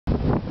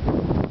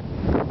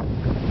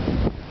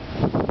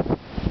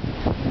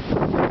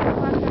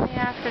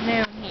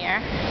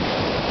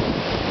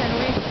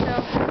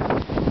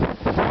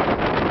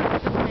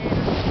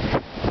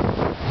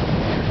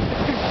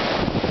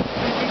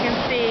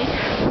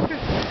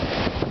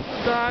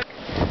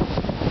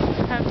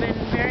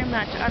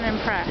much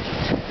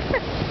unimpressed.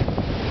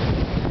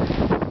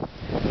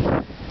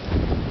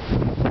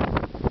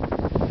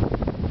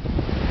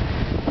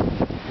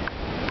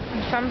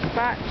 In some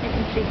spots you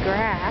can see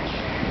grass.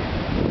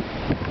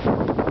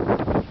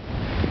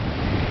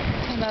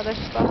 In other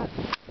spots,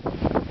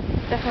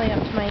 definitely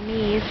up to my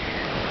knees.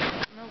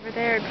 And over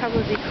there it'd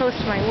probably be close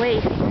to my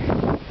waist.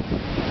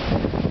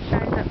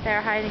 Shine's up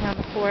there hiding on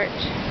the porch.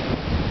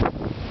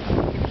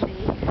 You can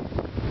see.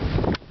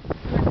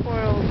 And the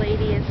poor old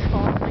lady is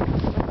falling like a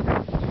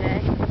slipper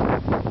today.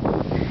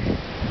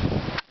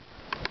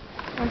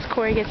 Once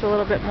Corey gets a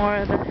little bit more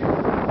of the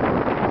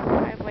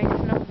driveway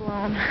snow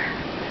blown,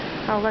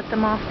 I'll let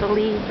them off the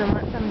leads and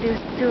let them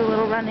do a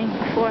little running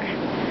before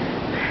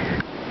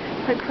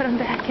I put them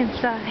back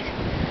inside.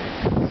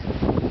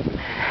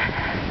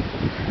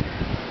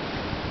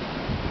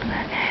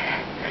 But,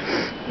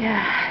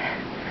 yeah,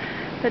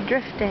 the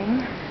drifting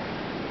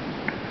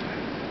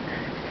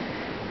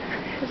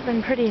has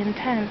been pretty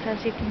intense,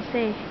 as you can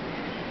see.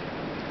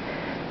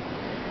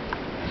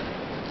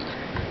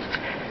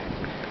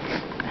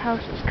 The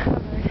house is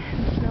covered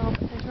in snow,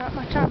 but there's not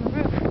much on the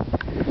roof.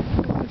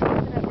 The one's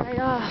keeping it right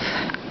off.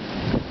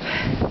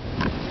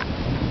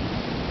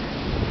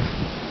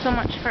 So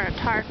much for a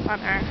tarp on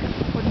our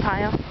wood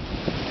pile.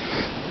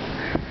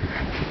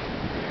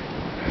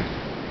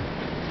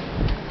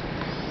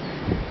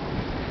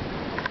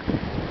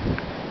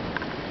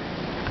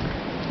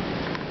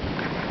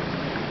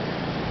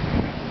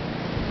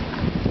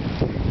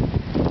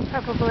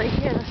 Probably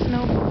hear the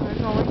snowblower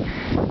going.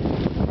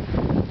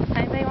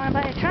 Anybody want to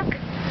buy a truck?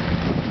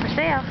 For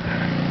sale.